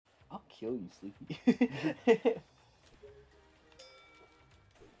kill you, Sleepy. Too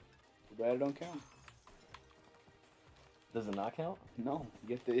bad it don't count. Does it not count? No,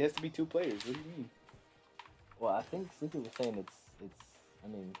 you have to, it has to be 2 players. What do you mean? Well, I think Sleepy was saying it's. I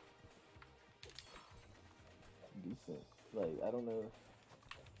mean, decent. Like, I don't know.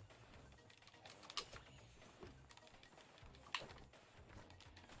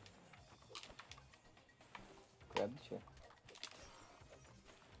 Grab the chair.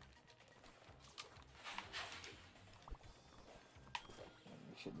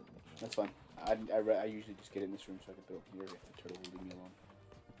 That's fine. I usually just get in this room so I can throw it here if the turtle will leave me alone.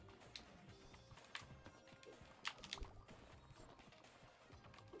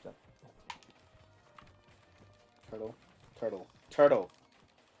 Turtle. Turtle. Turtle!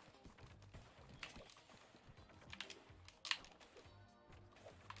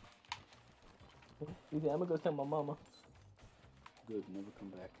 I'm gonna go tell my mama. Good, never come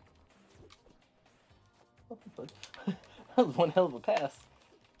back. That was one hell of a pass.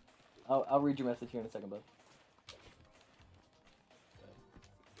 I'll read your message here in a second, bud.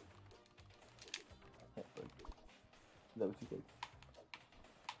 Hey, bud. Is that what you said?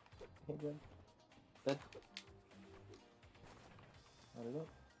 Hey, bud. Bud. Hold it up.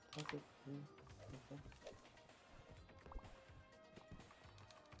 Toss it. Okay.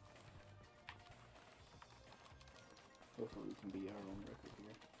 Hopefully we can be our own record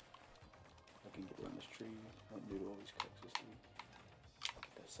here. I can get around this tree. That dude always cooks this thing.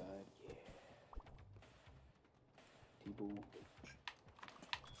 Get that side. Yeah. T-Bull.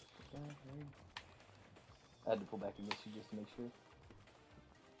 I had to pull back against you just to make sure.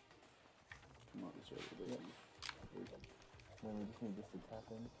 Come on, this way a little bit. Yep. Then we just need this to tap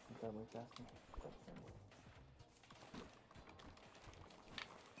in incredibly faster.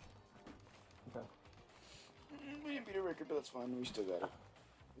 Okay. We didn't beat a record, but that's fine. We still got it.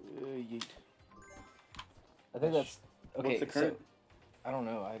 Yeet. I think that's okay. What's the current? So, I don't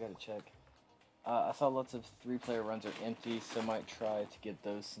know. I gotta check. I saw lots of 3-player runs are empty, so I might try to get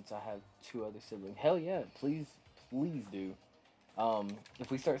those since I have 2 other siblings. Hell yeah, please do. If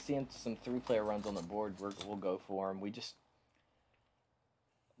we start seeing some 3-player runs on the board, we'll go for them.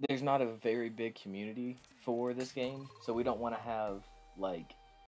 There's not a very big community for this game, so we don't want to have like